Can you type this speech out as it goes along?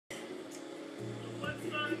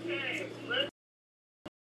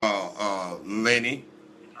Lenny.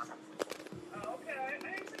 Okay,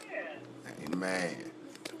 amen. Amen.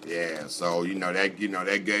 Yeah, so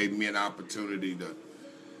that gave me an opportunity to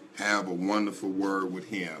have a wonderful word with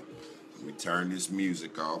him. Let me turn this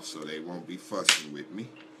music off so they won't be fussing with me.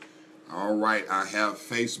 All right, I have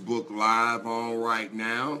Facebook Live on right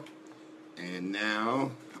now. And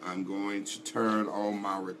now I'm going to turn on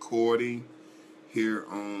my recording here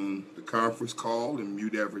on the conference call and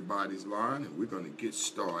mute everybody's line, and we're going to get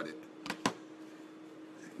started.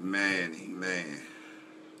 Amen, amen.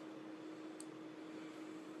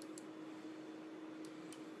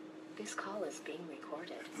 This call is being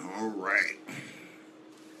recorded. All right.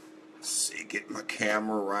 Let's see, get my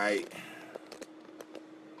camera right.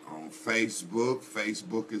 On Facebook.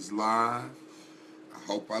 Facebook is live. I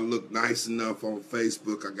hope I look nice enough on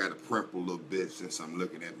Facebook. I got to primp a little bit since I'm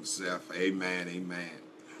looking at myself. Amen, amen.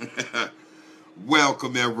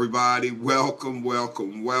 Welcome, everybody. Welcome,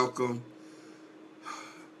 welcome, welcome.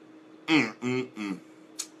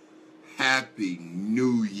 Happy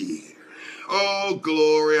New Year. Oh,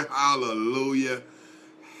 glory, hallelujah.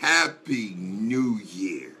 Happy New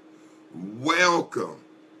Year. Welcome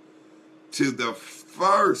to the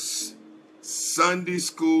first Sunday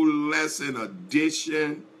school lesson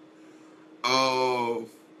edition of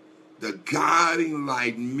the Guiding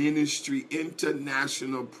Light Ministry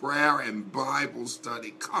International Prayer and Bible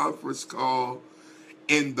Study Conference Call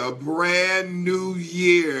in the brand new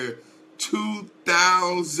year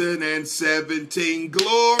 2017.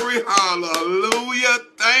 Glory, hallelujah.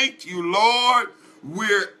 Thank you, Lord.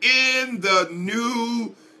 We're in the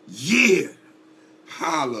new year.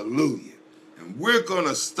 Hallelujah. And we're going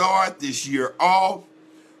to start this year off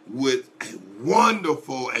with a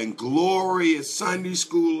wonderful and glorious Sunday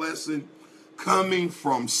school lesson coming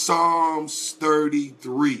from Psalms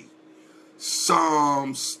 33.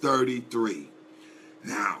 Psalms 33.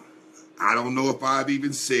 Now, I don't know if I've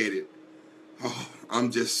even said it. Oh,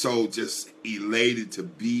 I'm just elated to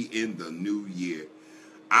be in the new year.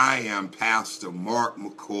 I am Pastor Mark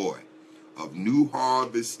McCoy of New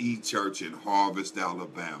Harvest E-Church in Harvest,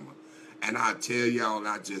 Alabama. And I tell y'all,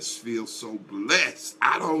 I just feel so blessed.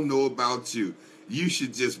 I don't know about you. You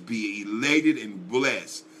should just be elated and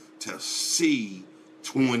blessed to see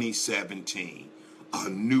 2017, a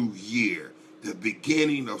new year, the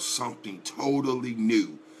beginning of something totally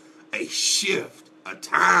new, a shift, a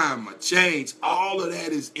time, a change. All of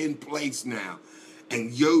that is in place now.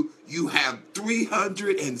 And you have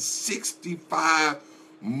 365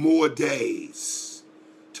 more days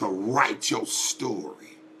to write your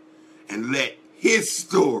story and let his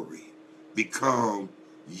story become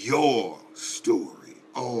your story.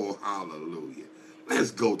 Oh, hallelujah.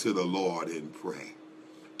 Let's go to the Lord in prayer.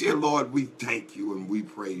 Dear Lord, we thank you and we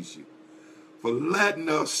praise you for letting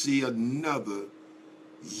us see another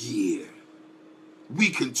year. We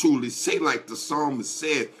can truly say, like the psalmist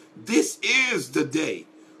said, this is the day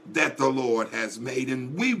that the Lord has made,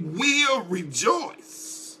 and we will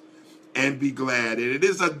rejoice and be glad. And it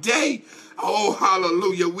is a day, oh,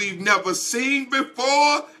 hallelujah, we've never seen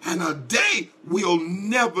before, and a day we'll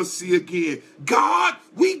never see again. God,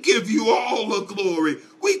 we give you all the glory.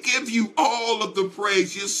 We give you all of the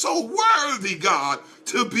praise. You're so worthy, God,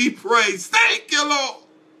 to be praised. Thank you, Lord,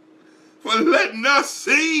 for letting us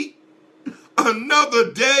see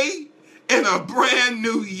another day in a brand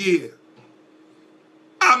new year.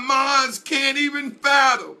 Our minds can't even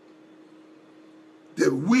fathom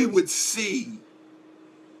that we would see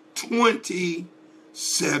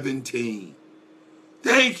 2017.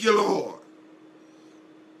 Thank you, Lord.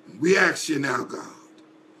 We ask you now, God,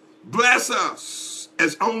 bless us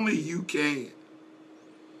as only you can.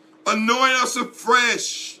 Anoint us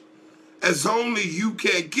afresh as only you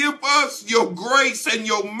can. Give us your grace and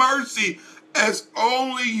your mercy as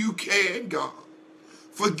only you can, God.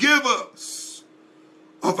 Forgive us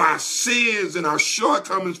of our sins and our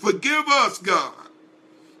shortcomings. Forgive us, God,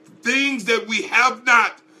 things that we have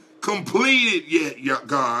not completed yet,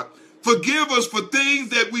 God. Forgive us for things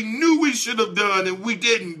that we knew we should have done and we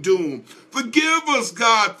didn't do them. Forgive us,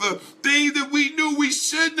 God, for things that we knew we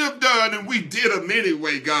shouldn't have done and we did them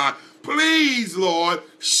anyway, God. Please, Lord,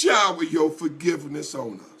 shower your forgiveness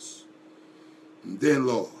on us. And then,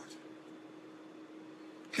 Lord,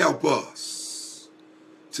 help us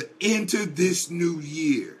to enter this new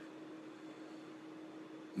year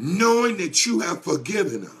knowing that you have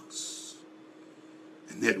forgiven us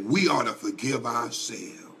and that we ought to forgive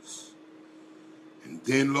ourselves. And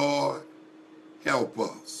then, Lord, help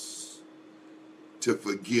us to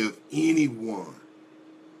forgive anyone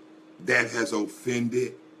that has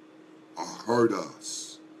offended or hurt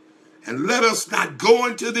us. And let us not go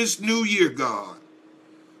into this new year, God,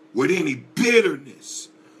 with any bitterness,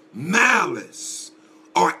 malice,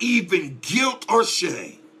 or even guilt or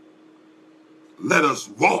shame. Let us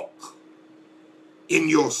walk in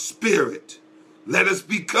your spirit. Let us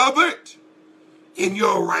be covered in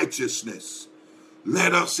your righteousness.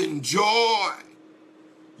 Let us enjoy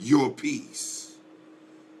your peace,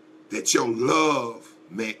 that your love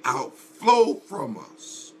may outflow from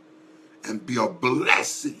us and be a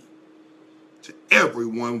blessing to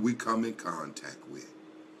everyone we come in contact with.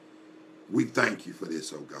 We thank you for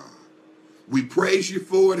this, oh God. We praise you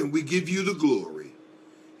for it and we give you the glory.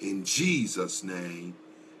 In Jesus' name,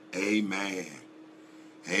 amen.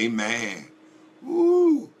 Amen.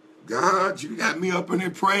 Ooh, God, you got me up in there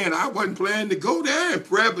praying. I wasn't planning to go there in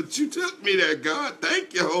prayer, but you took me there, God.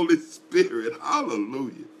 Thank you, Holy Spirit.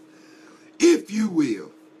 Hallelujah. If you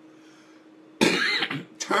will,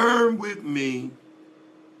 turn with me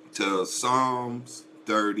to Psalms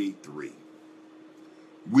 33.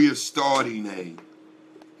 We're starting a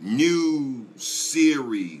new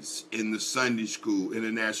series in the Sunday school,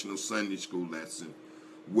 International Sunday School lesson,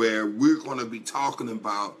 where we're going to be talking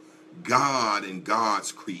about God and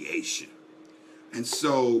God's creation. And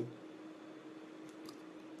so,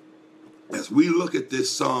 as we look at this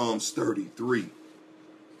Psalms 33,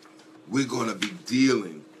 we're going to be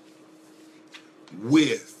dealing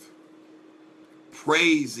with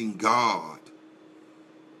praising God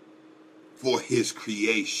for his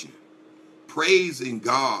creation. Praising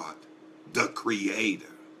God, the creator.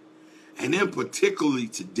 And then particularly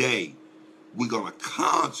today, we're going to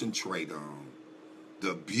concentrate on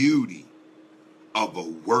the beauty of a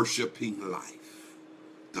worshiping life.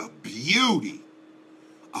 The beauty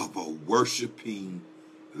of a worshiping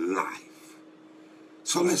life.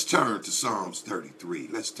 So let's turn to Psalms 33.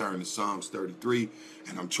 Let's turn to Psalms 33.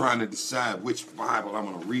 And I'm trying to decide which Bible I'm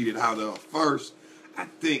going to read it out of first. I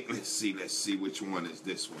think, let's see which one is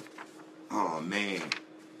this one. Oh, man.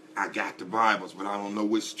 I got the Bibles, but I don't know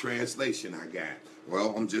which translation I got.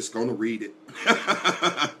 Well, I'm just going to read it.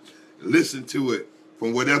 Listen to it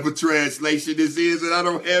from whatever translation this is, and I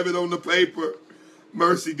don't have it on the paper.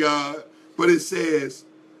 Mercy, God. But it says,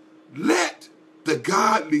 let the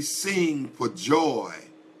godly sing for joy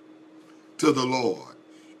to the Lord.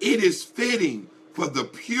 It is fitting for the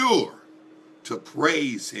pure to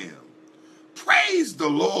praise him. Praise the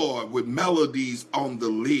Lord with melodies on the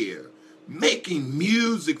lyre, making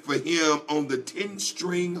music for him on the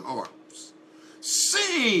 10-string harps.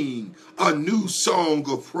 Sing a new song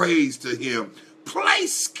of praise to him. Play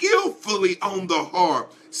skillfully on the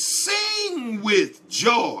harp. Sing with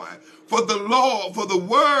joy. For the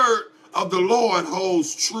word of the Lord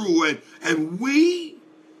holds true, and we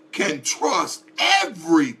can trust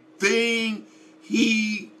everything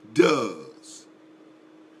he does.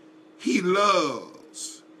 He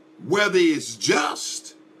loves, whether it's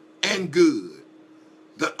just and good.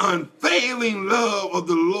 The unfailing love of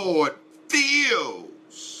the Lord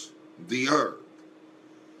fills the earth.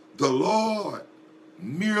 The Lord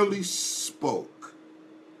merely spoke,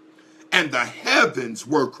 and the heavens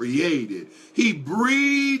were created. He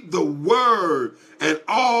breathed the word, and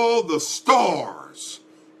all the stars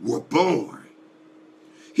were born.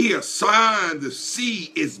 He assigned the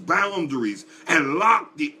sea its boundaries and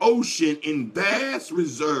locked the ocean in vast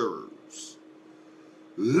reserves.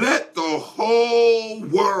 Let the whole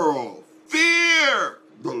world fear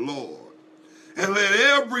the Lord, and let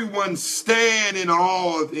everyone stand in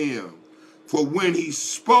awe of him. For when he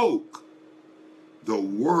spoke, the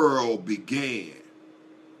world began.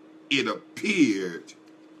 It appeared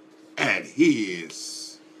at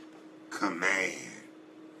his command.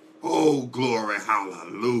 Oh, glory,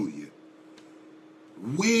 hallelujah.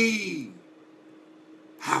 We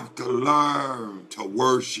have to learn to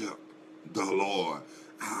worship the Lord.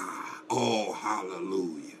 Oh,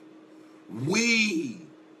 hallelujah. We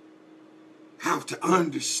have to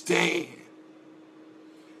understand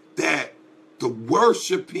that the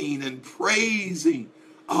worshiping and praising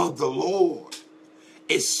of the Lord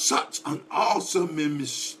is such an awesome and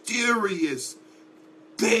mysterious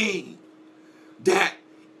thing that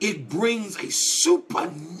it brings a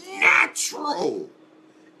supernatural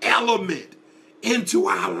element into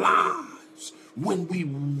our lives when we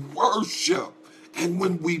worship and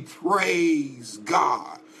when we praise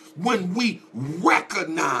God, when we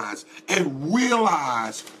recognize and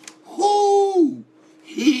realize who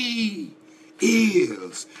he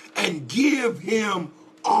is and give him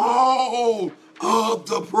all of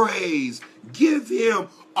the praise, give him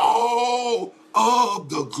all of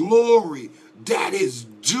the glory that is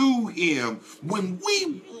due him when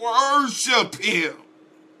we worship him.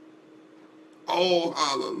 Oh,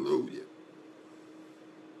 hallelujah.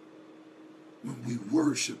 When we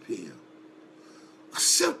worship him, a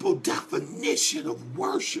simple definition of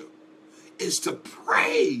worship is to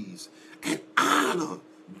praise and honor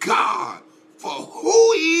God for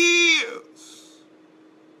who he is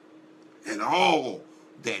and all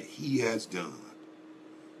that he has done.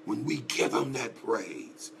 When we give him that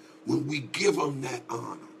praise, when we give him that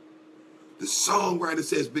honor, the songwriter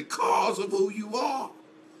says, because of who you are,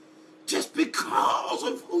 just because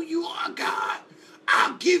of who you are, God,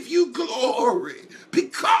 I'll give you glory.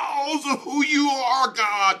 Because of who you are,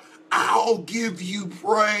 God, I'll give you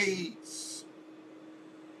praise.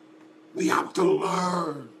 We have to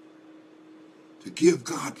learn to give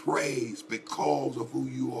God praise because of who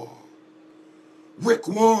you are. Rick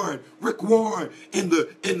Warren, in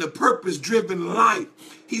the purpose-driven life,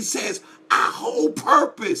 he says, our whole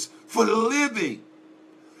purpose for living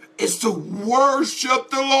is to worship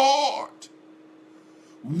the Lord.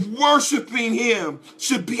 Worshiping him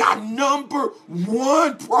should be our number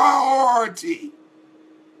one priority.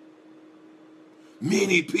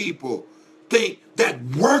 Many people think that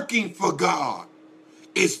working for God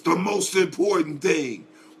is the most important thing.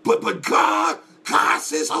 But God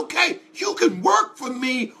says, okay, you can work for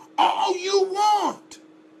me all you want.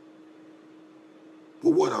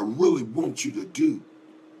 But what I really want you to do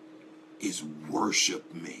is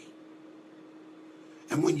worship me.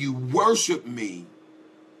 And when you worship me,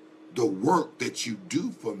 the work that you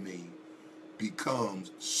do for me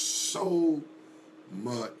becomes so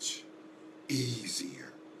much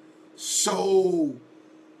easier, so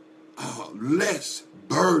less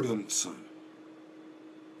burdensome.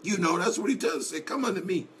 You know, that's what he does. Say, come unto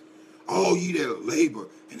me, all ye that labor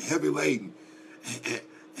and heavy laden,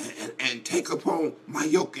 and take upon my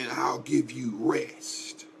yoke, and I'll give you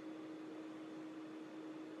rest.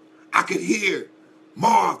 I could hear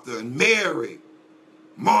Martha and Mary.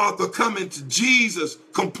 Martha coming to Jesus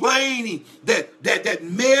complaining that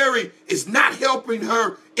Mary is not helping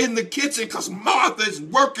her in the kitchen because Martha is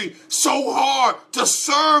working so hard to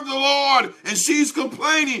serve the Lord, and she's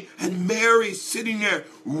complaining, and Mary's sitting there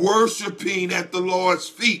worshiping at the Lord's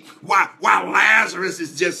feet while Lazarus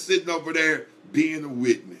is just sitting over there being a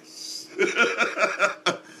witness.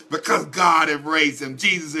 Because God had raised him.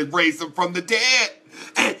 Jesus had raised him from the dead.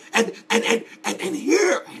 And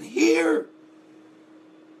here,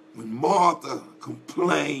 when Martha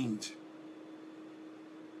complained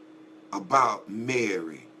about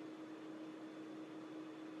Mary,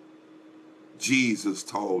 Jesus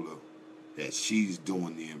told her that she's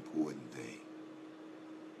doing the important thing,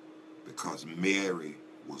 because Mary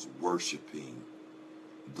was worshiping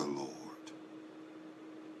the Lord.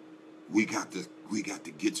 We got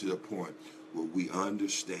to get to the point where we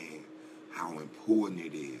understand how important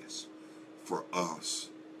it is for us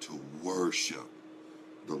to worship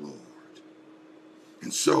the Lord.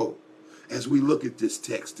 And so, as we look at this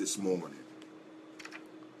text this morning,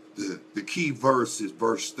 the key verse is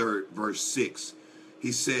verse 6.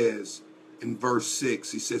 He says, in verse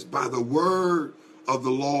 6, he says, by the word of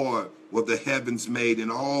the Lord were the heavens made,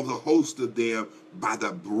 and all the host of them by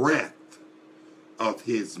the breath of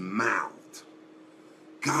his mouth.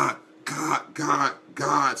 God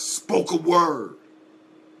spoke a word.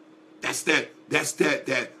 That's that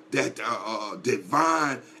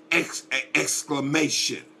divine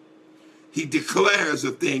exclamation. He declares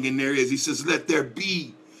a thing, and there is. He says, let there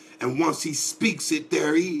be. And once he speaks it,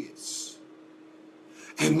 there is.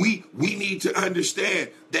 And we need to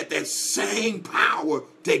understand that same power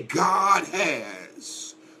that God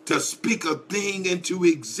has to speak a thing into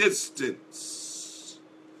existence,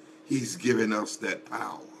 he's given us that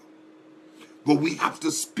power. But we have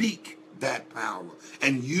to speak that power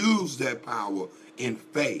and use that power in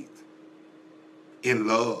faith, in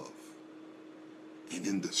love, and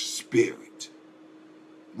in the spirit.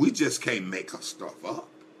 We just can't make our stuff up.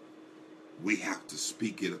 We have to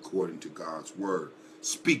speak it according to God's word.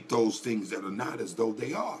 Speak those things that are not as though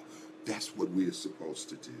they are. That's what we are supposed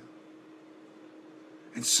to do.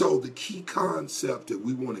 And so the key concept that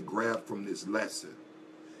we want to grab from this lesson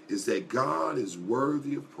is that God is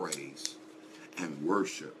worthy of praise and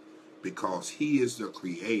worship because he is the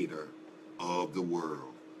creator of the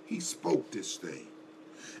world. He spoke this thing.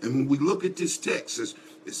 And when we look at this text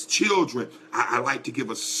as children, I like to give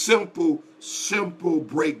a simple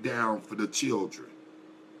breakdown for the children.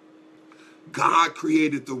 God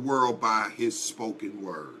created the world by his spoken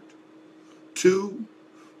word. 2,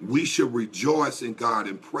 we should rejoice in God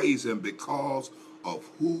and praise him because of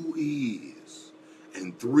who he is.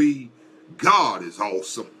 And 3, God is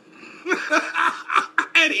awesome.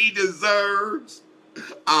 And he deserves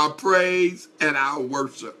our praise and our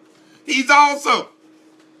worship. He's awesome.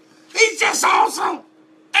 He's just awesome.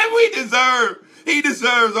 And he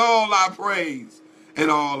deserves all our praise and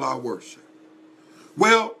all our worship.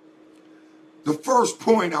 Well, the first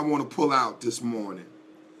point I want to pull out this morning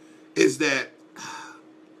is that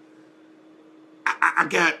I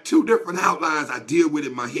got two different outlines I deal with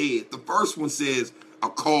in my head. The first one says a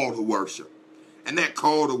call to worship. And that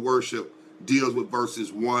call to worship deals with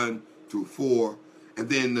verses 1 through 4. And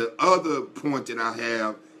then the other point that I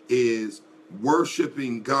have is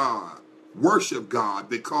worshiping God. Worship God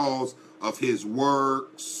because of his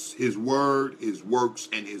works, his word, his works,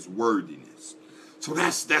 and his worthiness. So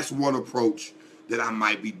that's one approach that I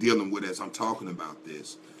might be dealing with as I'm talking about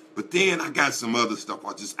this. But then I got some other stuff.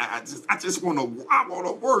 I just want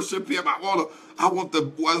to worship him. I want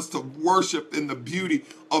us to worship in the beauty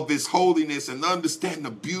of his holiness and understand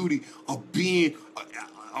the beauty of being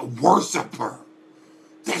a worshiper.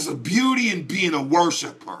 There's a beauty in being a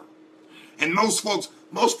worshiper. And most folks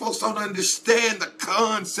don't understand the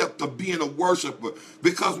concept of being a worshiper,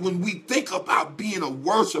 because when we think about being a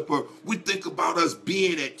worshiper, we think about us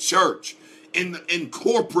being at church, in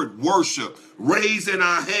corporate worship, raising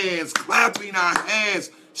our hands, clapping our hands,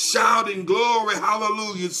 shouting glory,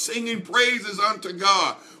 hallelujah, singing praises unto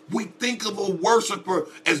God. We think of a worshiper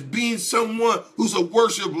as being someone who's a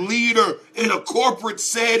worship leader in a corporate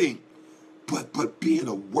setting. But being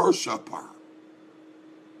a worshiper,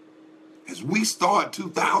 as we start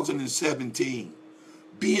 2017,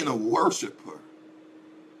 being a worshiper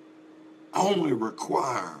only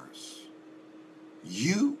requires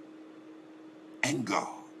you and God.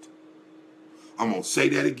 I'm going to say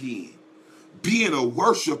that again. Being a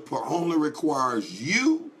worshiper only requires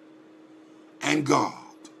you and God.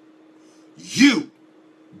 You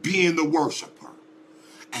being the worshiper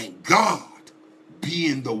and God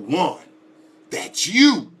being the one that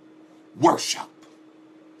you worship.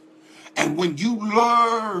 And when you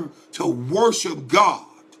learn to worship God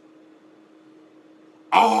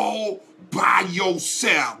all by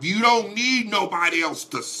yourself, you don't need nobody else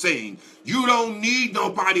to sing. You don't need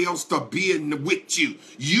nobody else to be with you.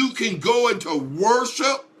 You can go into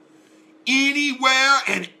worship anywhere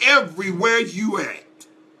and everywhere you at,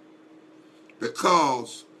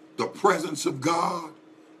 because the presence of God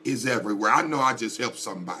is everywhere. I know I just helped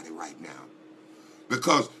somebody right now,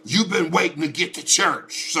 because you've been waiting to get to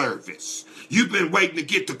church service. You've been waiting to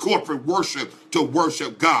get to corporate worship to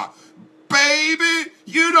worship God. Baby,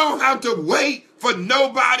 you don't have to wait for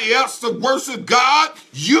nobody else to worship God.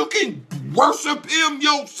 You can worship him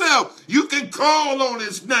yourself. You can call on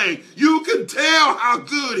his name. You can tell how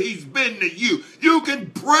good he's been to you. You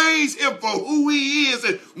can praise him for who he is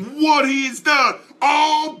and what he's done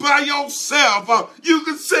all by yourself. You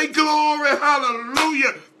can say glory,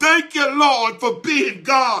 hallelujah. Thank you, Lord, for being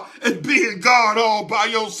God and being God all by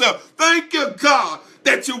yourself. Thank you, God,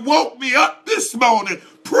 that you woke me up this morning.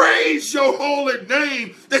 Praise your holy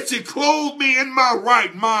name, that you clothed me in my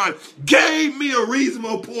right mind, gave me a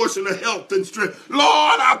reasonable portion of health and strength. Lord,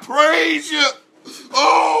 I praise you.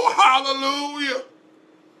 Oh, hallelujah.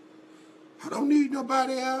 I don't need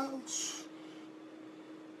nobody else.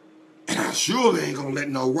 And I surely ain't going to let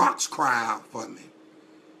no rocks cry out for me.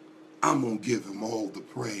 I'm going to give him all the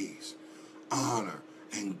praise, honor,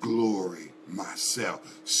 and glory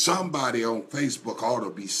myself. Somebody on Facebook ought to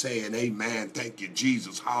be saying, amen, thank you,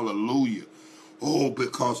 Jesus, hallelujah. Oh,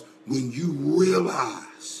 because when you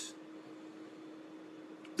realize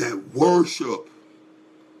that worship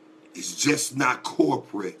is just not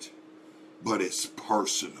corporate, but it's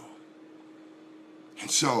personal.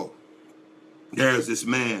 And so there's this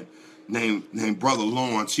man named Brother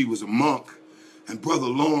Lawrence. He was a monk, and Brother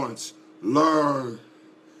Lawrence learned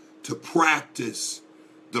to practice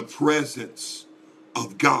the presence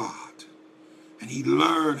of God. And he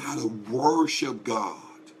learned how to worship God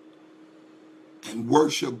and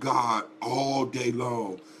worship God all day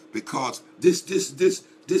long, because this is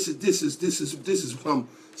from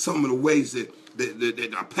some of the ways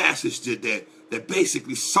that our passage did that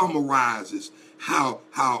basically summarizes how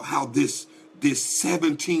this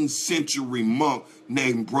 17th century monk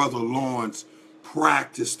named Brother Lawrence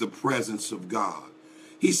practiced the presence of God.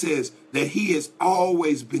 He says that he has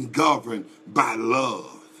always been governed by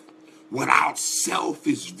love, without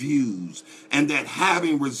selfish views, and that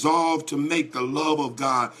having resolved to make the love of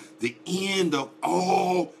God the end of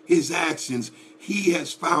all his actions, he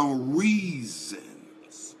has found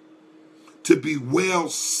reasons to be well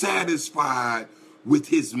satisfied with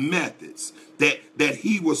his methods, that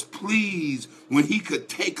he was pleased when he could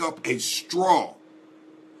take up a straw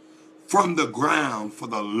from the ground for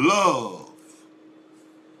the love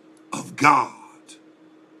of God.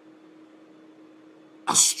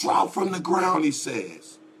 a straw from the ground, he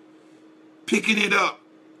says, picking it up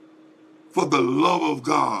for the love of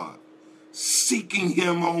God, seeking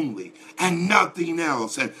him only and nothing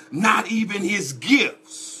else, and not even his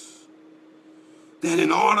gifts, that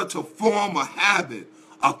in order to form a habit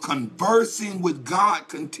of conversing with God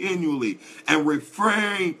continually and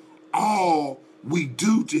referring all we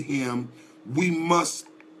do to him, we must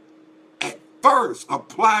at first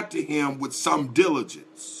apply to him with some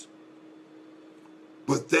diligence,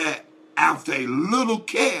 but that after a little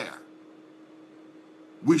care,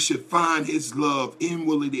 we should find his love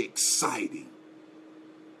inwardly exciting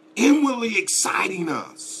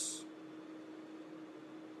us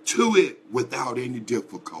to it without any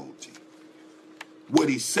difficulty. What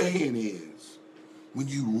he's saying is, when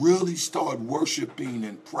you really start worshiping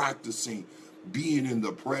and practicing being in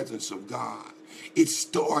the presence of God, it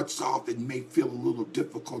starts off, it may feel a little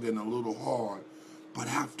difficult and a little hard, but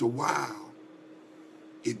after a while,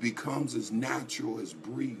 it becomes as natural as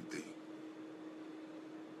breathing.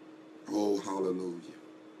 Oh, hallelujah.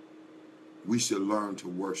 We should learn to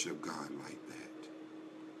worship God like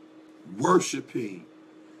that. Worshiping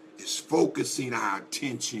is focusing our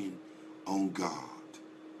attention on God.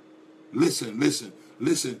 Listen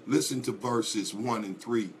to verses 1 and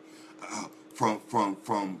 3 from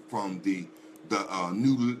the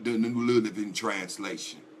New Living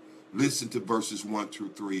Translation. Listen to verses 1 through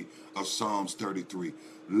 3 of Psalms 33.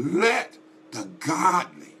 Let the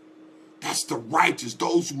godly, that's the righteous,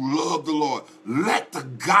 those who love the Lord, let the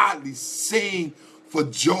godly sing for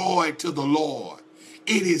joy to the Lord.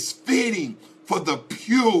 It is fitting for the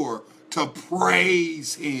pure to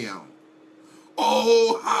praise him.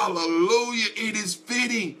 Oh, hallelujah. It is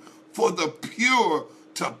fitting for the pure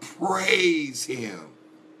to praise him.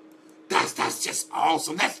 That's just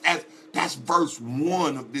awesome. That's verse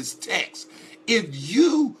 1 of this text. If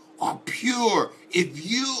you are pure, if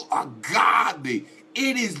you are godly,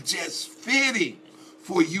 it is just fitting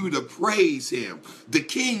for you to praise him. The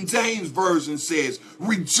King James Version says,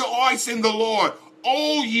 rejoice in the Lord,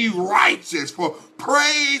 O ye righteous, for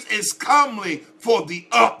praise is comely for the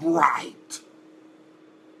upright.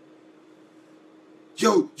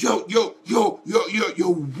 Your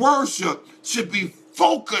worship should be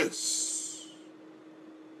focused.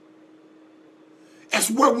 That's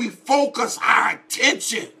where we focus our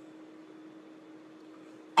attention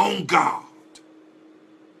on God.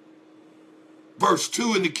 Verse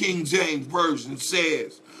 2 in the King James Version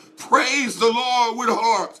says, praise the Lord with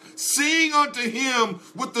harps, sing unto him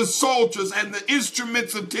with the psalteries and the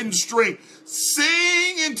instruments of 10 string.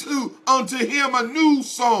 Sing unto him a new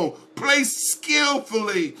song, play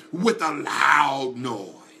skillfully with a loud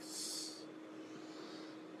noise.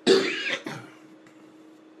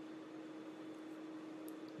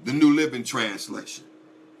 The New Living Translation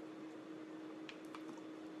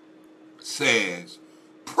says,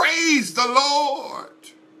 praise the Lord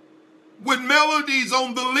with melodies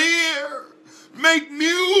on the lyre. Make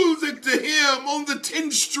music to him on the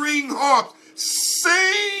 10-string harp.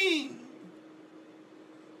 Sing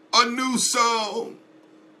a new song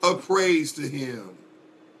of praise to him.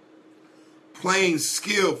 Playing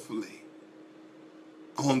skillfully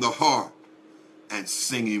on the harp and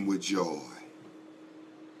singing with joy.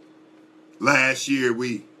 Last year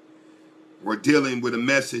we were dealing with a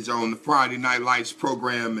message on the Friday Night Lights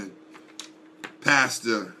program, and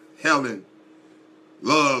Pastor Helen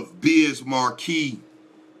loved Biz Marquis,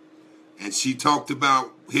 and she talked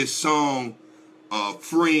about his song,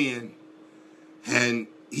 Friend, and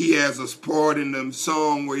he has a part in the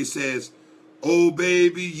song where he says, oh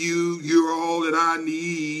baby, you're all that I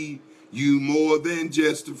need. You more than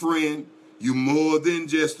just a friend. You more than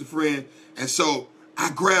just a friend. And so I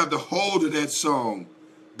grabbed a hold of that song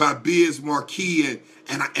by Biz Marquis,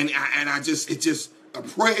 and a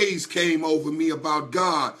praise came over me about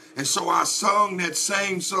God. And so I sung that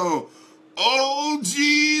same song. Oh,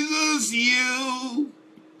 Jesus, you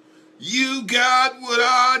got what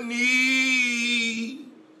I need.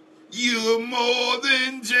 You're more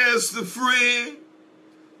than just a friend.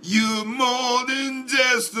 You're more than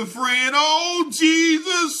just a friend. Oh,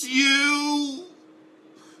 Jesus,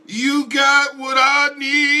 you got what I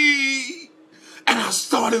need. And I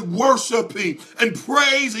started worshiping and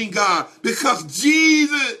praising God because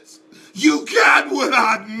Jesus, you got what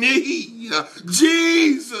I need.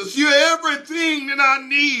 Jesus, you're everything that I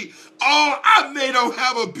need. Oh, I may don't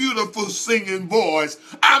have a beautiful singing voice.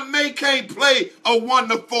 I can't play a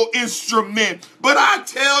wonderful instrument. But I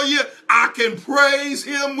tell you, I can praise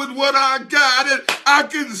him with what I got. And I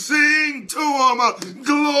can sing to him.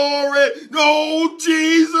 Glory. Oh,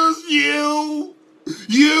 Jesus, you.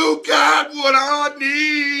 You got what I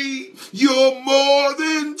need. You're more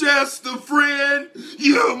than just a friend.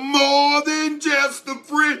 You're more than just a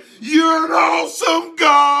friend. You're an awesome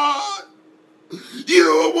God.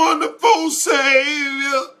 You're a wonderful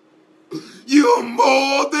Savior. You're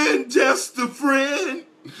more than just a friend.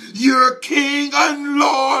 You're King and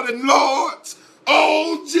Lord and Lords.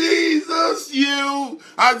 Oh, Jesus, you.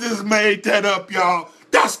 I just made that up, y'all.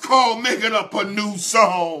 That's called making up a new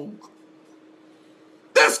song.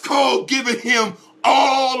 That's called giving him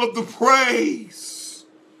all of the praise.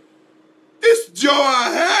 This joy I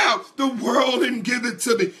have, the world didn't give it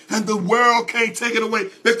to me, and the world can't take it away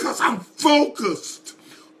because I'm focused.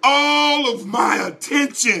 All of my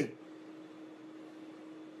attention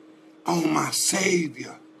on my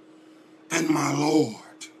Savior and my Lord.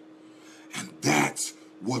 And that's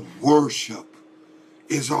what worship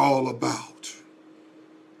is all about.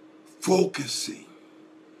 Focusing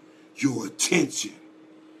your attention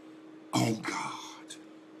on God.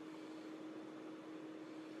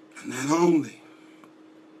 And not only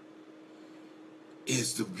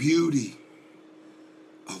is the beauty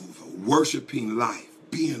of a worshiping life,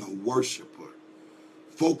 being a worshiper,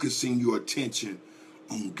 focusing your attention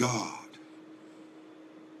on God,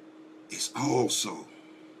 it's also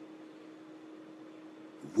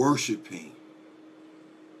worshiping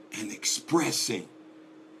and expressing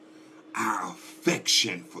our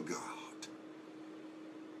affection for God.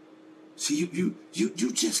 See, you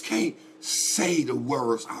just can't say the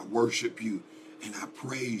words, I worship you and I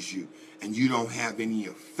praise you, and you don't have any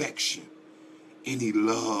affection, any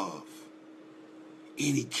love,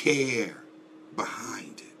 any care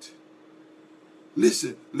behind it.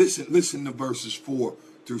 Listen to verses 4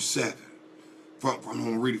 through 7. I'm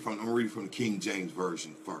going to read it from the King James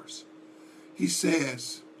Version first. He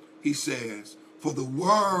says, for the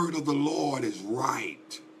word of the Lord is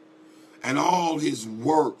right, and all his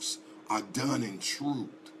works are done in truth.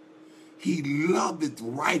 He loveth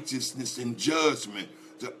righteousness and judgment.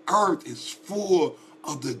 The earth is full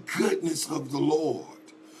of the goodness of the Lord.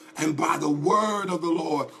 And by the word of the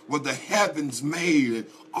Lord were the heavens made, and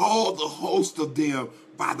all the host of them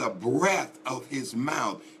by the breath of his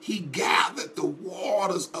mouth. He gathered the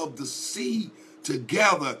waters of the sea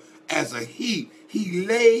together as a heap. He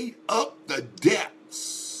laid up the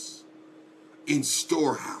depths in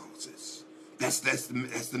storehouses. That's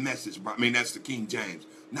the message. I mean, that's the King James.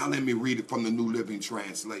 Now let me read it from the New Living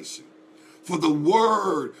Translation. For the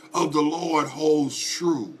word of the Lord holds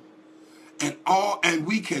true, and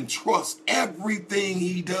we can trust everything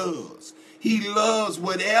he does. He loves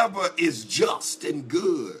whatever is just and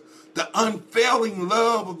good. The unfailing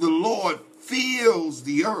love of the Lord fills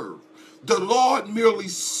the earth. The Lord merely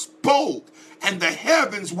spoke, and the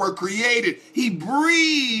heavens were created. He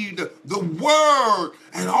breathed the word,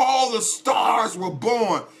 and all the stars were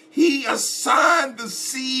born. He assigned the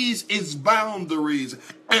seas its boundaries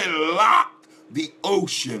and locked the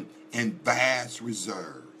ocean in vast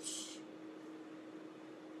reserves.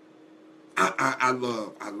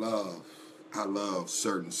 I love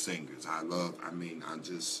certain singers. I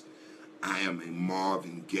am a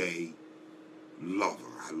Marvin Gaye lover.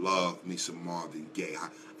 I love me some Marvin Gaye.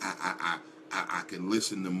 I can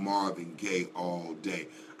listen to Marvin Gaye all day.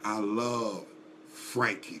 I love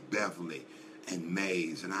Frankie Beverly and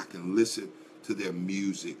Mays, and I can listen to their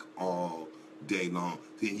music all day long.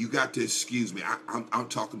 Then you got to excuse me. I'm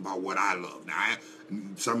talking about what I love. Now,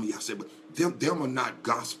 some of y'all say, but them are not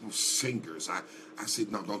gospel singers. I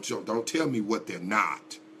said, no, don't tell me what they're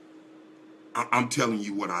not. I'm telling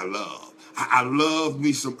you what I love. I love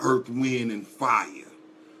me some Earth, Wind, and Fire.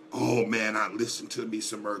 Oh man, I listen to me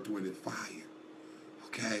some Earth, Wind, and Fire.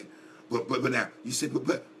 Okay, but now you say,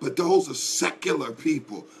 but those are secular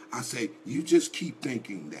people. I say, you just keep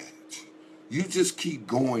thinking that. You just keep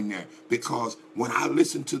going there, because when I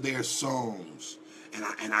listen to their songs, and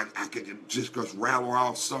I could just rattle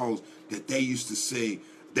off songs that they used to sing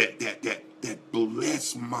that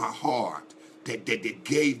bless my heart, that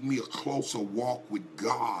gave me a closer walk with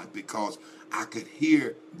God, because I could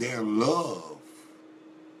hear their love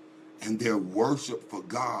and their worship for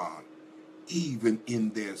God even in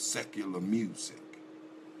their secular music.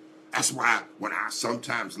 That's why when I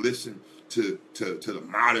sometimes listen to the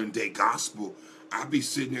modern day gospel, I be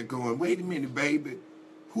sitting there going, wait a minute, baby,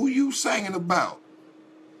 who you singing about?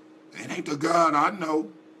 That ain't the God I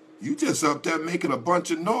know. You just up there making a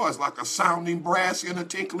bunch of noise like a sounding brass and a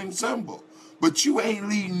tinkling cymbal. But you ain't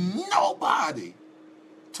leading nobody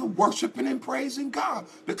to worshiping and praising God,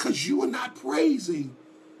 because you are not praising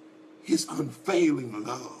his unfailing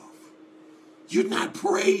love. You're not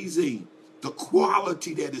praising the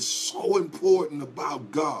quality that is so important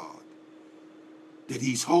about God. that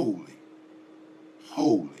he's holy,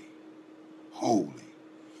 holy, holy,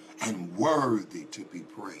 and worthy to be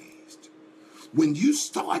praised. When you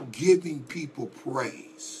start giving people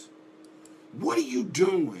praise, what are you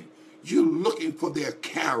doing? You're looking for their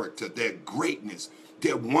character, their greatness,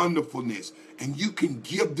 their wonderfulness, and you can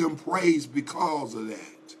give them praise because of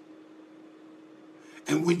that.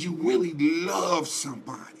 And when you really love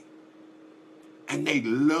somebody and they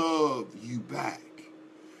love you back,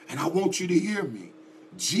 and I want you to hear me,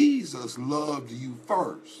 Jesus loved you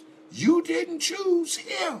first. You didn't choose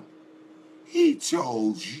him. He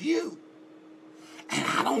chose you. And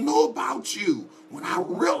I don't know about you. When I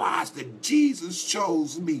realized that Jesus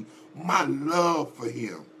chose me, my love for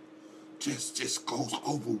him just goes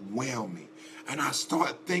overwhelming. And I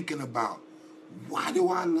start thinking about, why do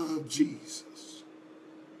I love Jesus?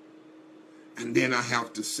 And then I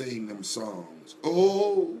have to sing them songs.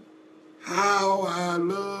 Oh, how I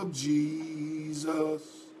love Jesus.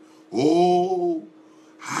 Oh,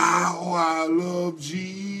 how I love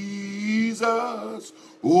Jesus.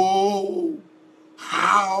 Oh,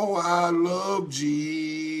 how I love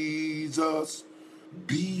Jesus.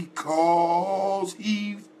 Because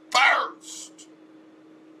he first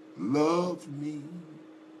loved me.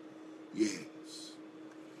 Yes.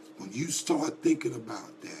 When you start thinking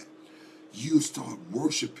about that, you start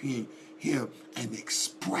worshiping him and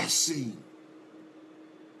expressing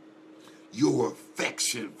your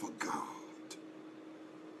affection for God.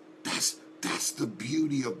 That's the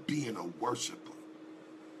beauty of being a worshiper.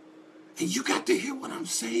 And you got to hear what I'm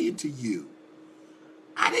saying to you.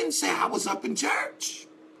 I didn't say I was up in church.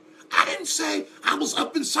 I didn't say I was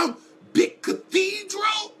up in some big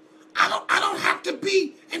cathedral. I don't have to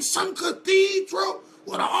be in some cathedral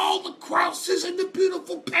with all the crosses and the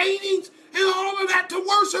beautiful paintings and all of that to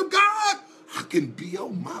worship God. I can be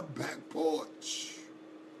on my back porch.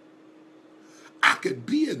 I could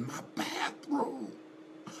be in my bathroom.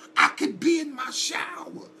 I could be in my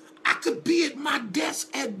shower. I could be at my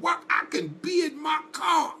desk at work. I could be in my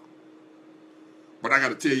car. But I got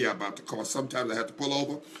to tell you about the car. Sometimes I have to pull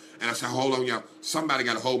over and I say, hold on, y'all. Somebody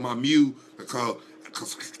got to hold my mule because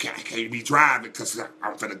I can't be driving because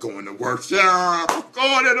I'm finna go into worship. I'm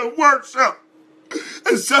going into worship.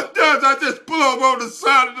 And sometimes I just pull over on the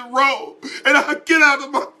side of the road and I get out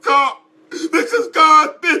of my car because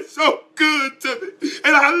God's been so good to me.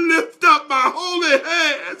 And I lift up my holy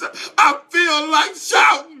hands. I feel like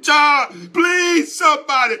shouting, John, please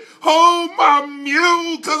somebody hold my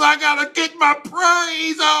mule because I got to get my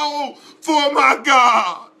praise on for my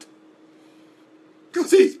God.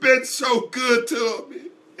 Because he's been so good to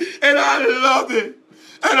me. And I love him.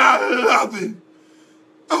 And I love him.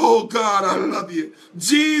 Oh, God, I love you.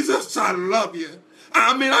 Jesus, I love you.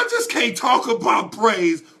 I mean, I just can't talk about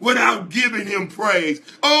praise without giving him praise.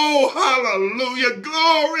 Oh, hallelujah.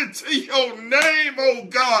 Glory to your name, oh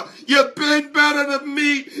God. You've been better to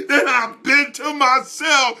me than I've been to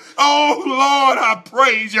myself. Oh, Lord, I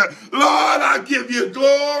praise you. Lord, I give you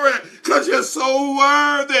glory because you're so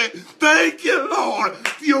worthy. Thank you, Lord.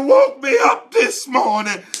 You woke me up this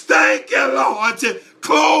morning. Thank you, Lord.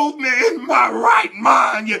 Clothed me in my right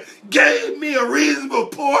mind. You gave me a reasonable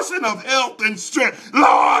portion of health and strength.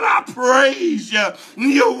 Lord, I praise you.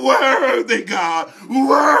 You're worthy, God.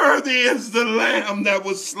 Worthy is the Lamb that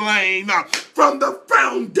was slain from the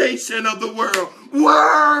foundation of the world.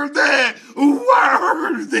 Worthy,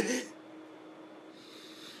 worthy.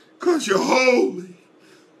 Because you're holy,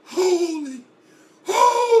 holy,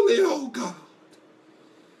 holy, oh God.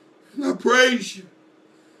 And I praise you.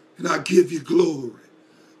 And I give you glory.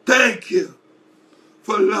 Thank you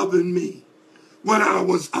for loving me when I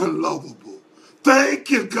was unlovable. Thank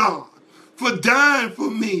you, God, for dying for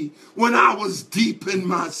me when I was deep in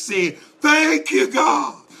my sin. Thank you,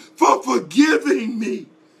 God, for forgiving me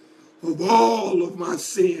of all of my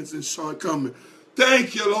sins and shortcomings.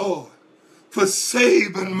 Thank you, Lord, for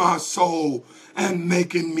saving my soul and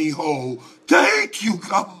making me whole. Thank you,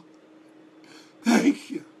 God. Thank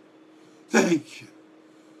you. Thank you.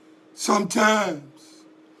 Sometimes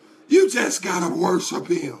you just gotta worship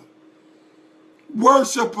him.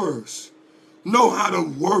 Worshipers know how to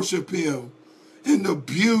worship him in the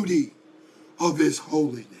beauty of his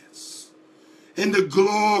holiness, in the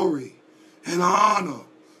glory and honor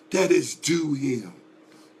that is due him,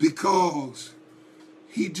 because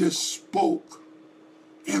he just spoke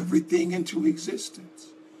everything into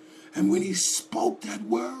existence. And when he spoke that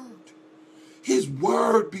word, his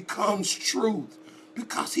word becomes truth,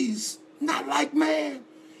 because he's not like man.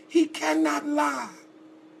 He cannot lie.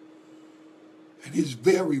 And his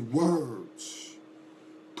very words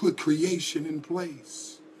put creation in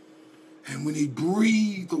place. And when he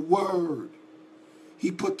breathed the word, He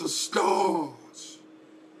put the stars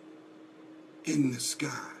in the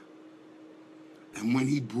sky. And when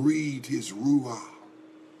he breathed his ruach,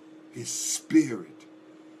 his spirit,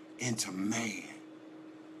 into man,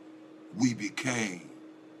 we became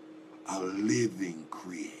a living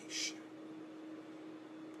creation.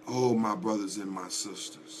 Oh, my brothers and my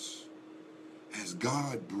sisters, as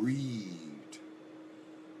God breathed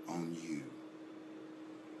on you,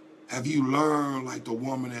 have you learned, like the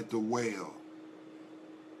woman at the well,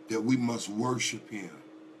 that we must worship him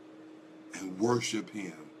and worship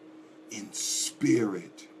him in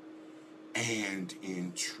spirit and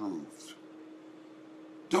in truth?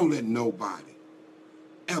 Don't let nobody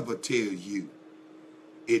ever tell you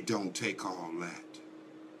it don't take all that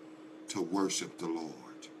to worship the Lord.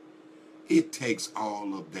 It takes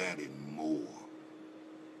all of that and more.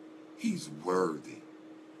 He's worthy.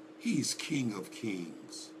 He's King of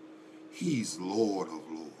Kings. He's Lord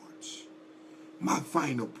of Lords. My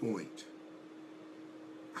final point,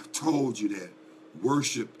 I've told you that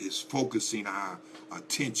worship is focusing our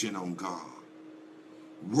attention on God.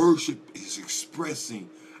 Worship is expressing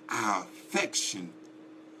our affection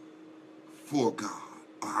for God,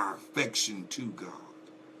 our affection to God.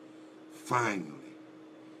 Finally,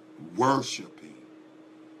 worshiping,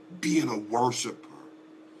 being a worshiper,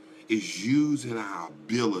 is using our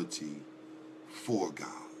ability for God.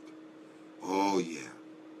 Oh yeah.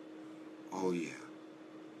 Oh yeah.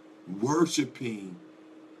 Worshiping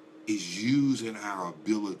is using our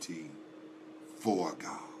ability for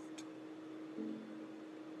God.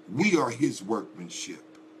 We are his workmanship.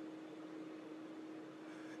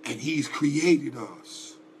 And he's created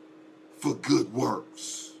us for good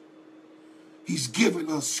works. He's given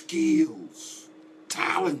us skills,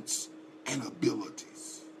 talents, and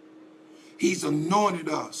abilities. He's anointed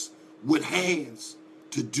us with hands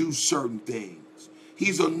to do certain things.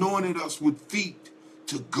 He's anointed us with feet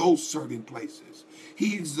to go certain places.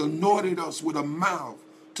 He's anointed us with a mouth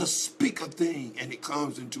to speak a thing and it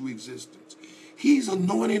comes into existence. He's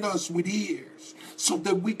anointed us with ears so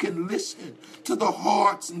that we can listen to the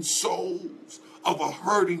hearts and souls of a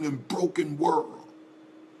hurting and broken world.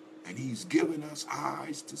 And he's given us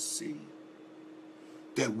eyes to see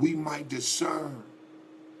that we might discern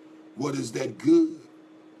what is that good,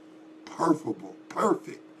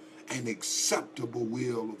 perfect, and acceptable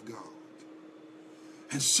will of God.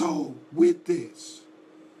 And so with this,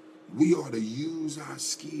 we are to use our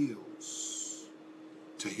skills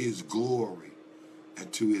to his glory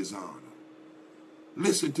and to his honor.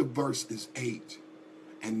 Listen to verses 8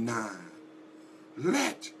 and 9.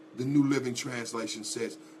 Let, the New Living Translation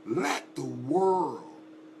says, let the world,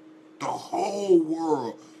 the whole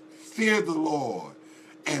world, fear the Lord,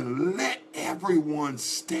 and let everyone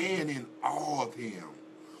stand in awe of him.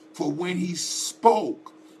 For when he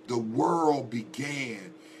spoke, the world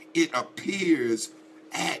began. It appears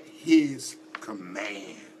at his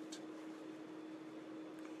command.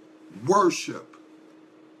 Worship,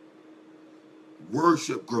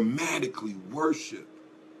 grammatically worship,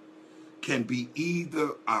 can be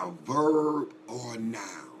either a verb or a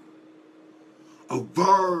noun. A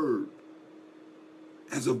verb,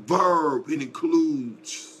 as a verb, it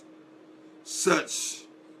includes such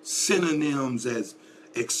synonyms as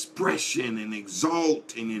expression and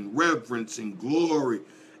exalting and reverence and glory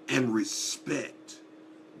and respect.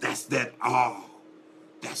 That's that awe.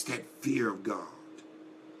 That's that fear of God.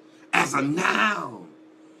 As a noun,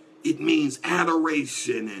 it means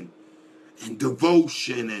adoration and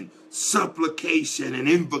devotion and supplication and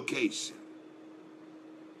invocation.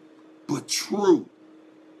 But true,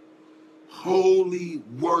 holy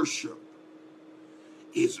worship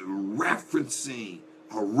is reverencing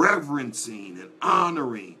and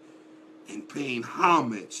honoring and paying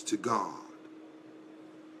homage to God.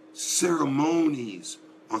 Ceremonies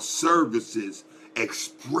or services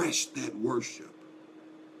express that worship.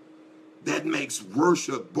 That makes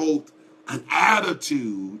worship both an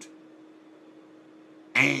attitude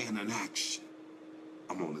and an action.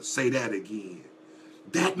 I'm going to say that again.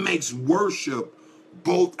 That makes worship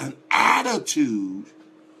both an attitude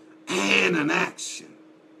and an action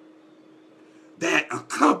that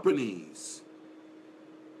accompanies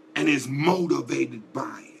and is motivated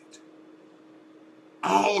by it.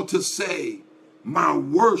 All to say, my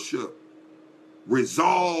worship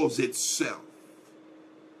resolves itself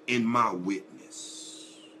in my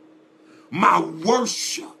witness. My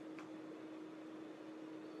worship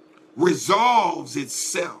resolves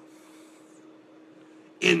itself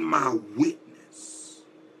in my witness.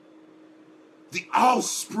 The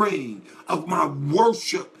offspring of my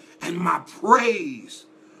worship and my praise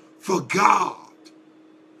for God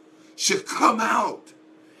should come out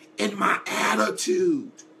in my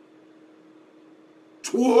attitude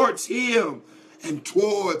towards him and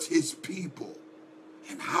towards his people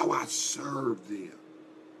and how I serve them.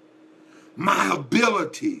 My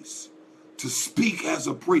abilities to speak as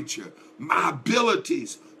a preacher, my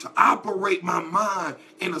abilities to operate my mind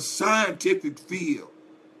in a scientific field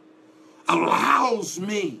allows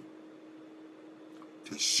me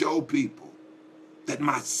to show people that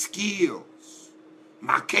my skills,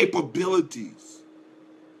 my capabilities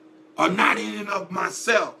are not in and of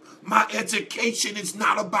myself. My education is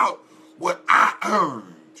not about what I earned.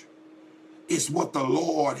 It's what the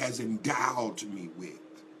Lord has endowed me with.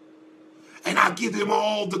 And I give him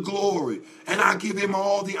all the glory, and I give him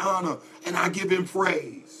all the honor, and I give him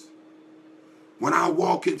praise. When I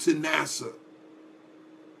walk into NASA,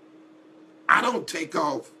 I don't take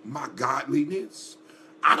off my godliness.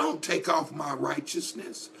 I don't take off my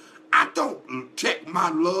righteousness. I don't check my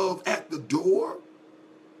love at the door.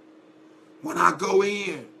 When I go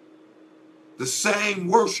in, the same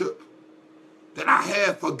worship that I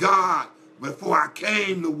had for God before I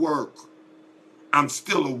came to work, I'm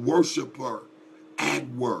still a worshiper at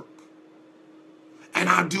work. And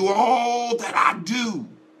I do all that I do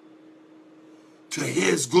to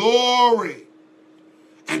his glory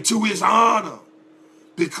and to his honor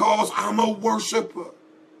because I'm a worshiper.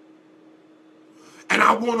 And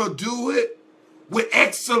I want to do it with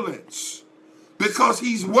excellence because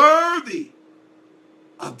he's worthy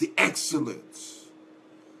of the excellence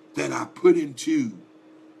that I put into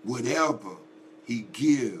whatever he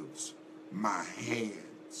gives my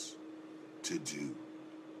hands to do.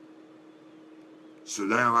 So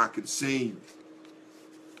now I can sing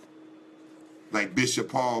like Bishop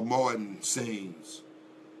Paul Martin sings,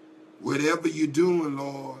 whatever you're doing,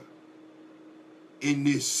 Lord, in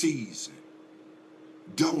this season,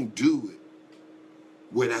 don't do it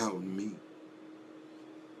without me.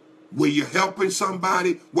 Where you're helping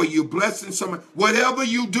somebody, where you're blessing somebody, whatever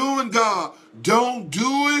you're doing, God, don't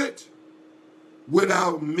do it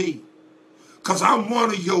without me. Because I'm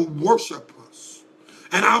one of your worshipers.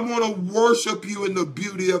 And I want to worship you in the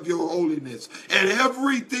beauty of your holiness. And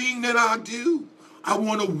everything that I do, I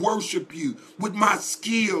want to worship you with my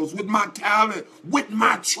skills, with my talent, with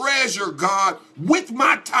my treasure, God, with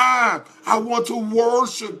my time. I want to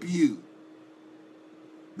worship you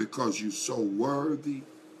because you're so worthy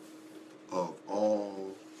of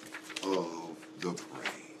all of the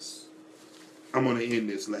praise. I'm going to end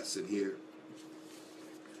this lesson here.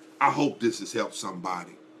 I hope this has helped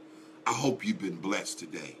somebody. I hope you've been blessed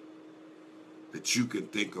today, that you can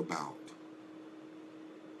think about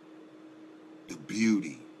the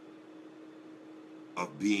beauty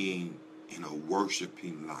of being in a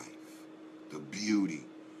worshiping life, the beauty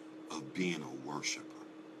of being a worshiper,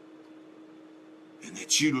 and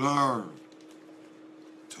that you learn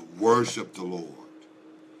to worship the Lord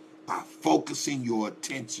by focusing your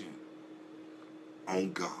attention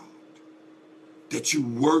on God, that you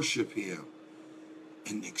worship him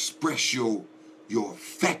and express your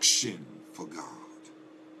affection for God.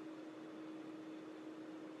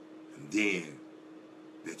 And then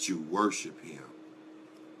that you worship him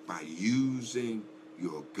by using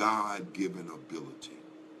your God-given ability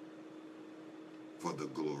for the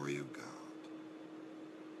glory of God.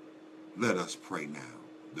 Let us pray now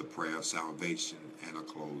the prayer of salvation and a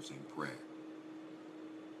closing prayer.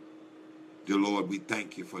 Dear Lord, we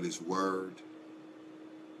thank you for this word.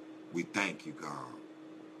 We thank you, God,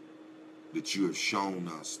 that you have shown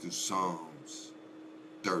us through Psalms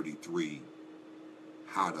 33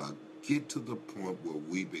 how to get to the point where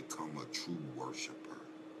we become a true worshiper.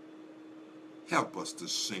 Help us to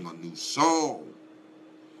sing a new song.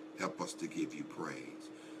 Help us to give you praise.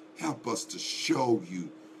 Help us to show you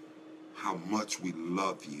how much we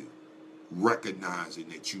love you, recognizing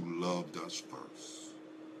that you loved us first.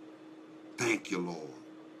 Thank you, Lord,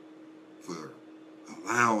 for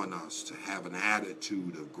allowing us to have an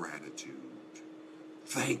attitude of gratitude.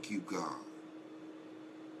 Thank you, God,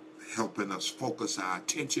 for helping us focus our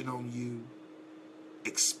attention on you,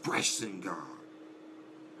 expressing, God,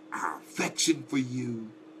 our affection for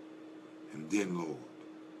you, and then, Lord,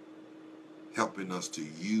 helping us to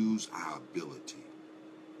use our ability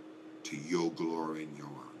to your glory and your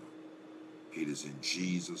honor. It is in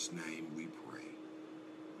Jesus' name we pray.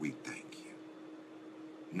 We thank you.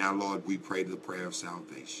 Now, Lord, we pray the prayer of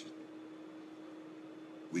salvation.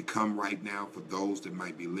 We come right now for those that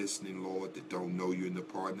might be listening, Lord, that don't know you in the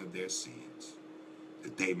pardon of their sins,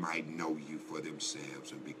 that they might know you for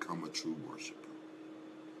themselves and become a true worshiper.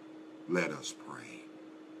 Let us pray.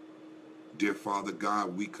 Dear Father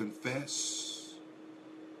God, we confess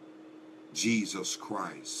Jesus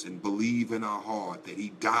Christ and believe in our heart that he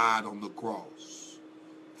died on the cross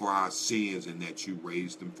for our sins and that you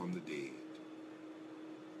raised him from the dead.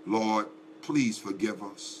 Lord, please forgive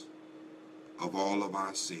us of all of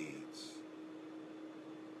our sins.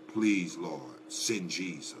 Please, Lord, send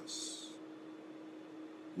Jesus.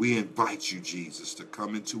 We invite you, Jesus, to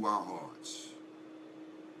come into our hearts.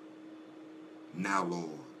 Now, Lord,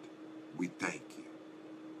 we thank you.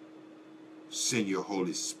 Send your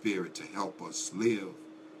Holy Spirit to help us live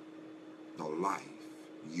the life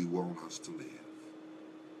you want us to live.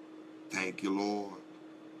 Thank you, Lord,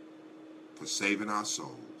 for saving our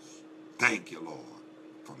souls. Thank you, Lord,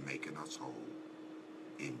 for making us whole.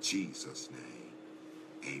 In Jesus' name,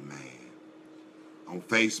 amen. On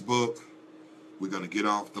Facebook, we're going to get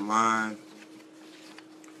off the line,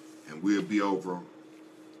 and we'll be over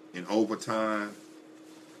in overtime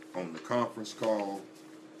on the conference call.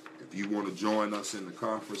 If you want to join us in the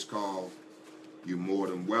conference call, you're more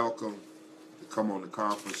than welcome to come on the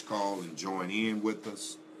conference call and join in with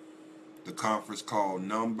us. The conference call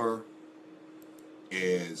number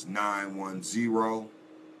is 910-218-0531,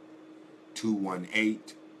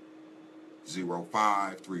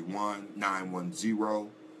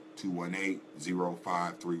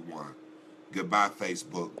 910-218-0531. Goodbye,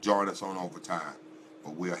 Facebook. Join us on overtime,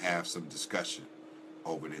 but we'll have some discussion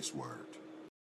over this word.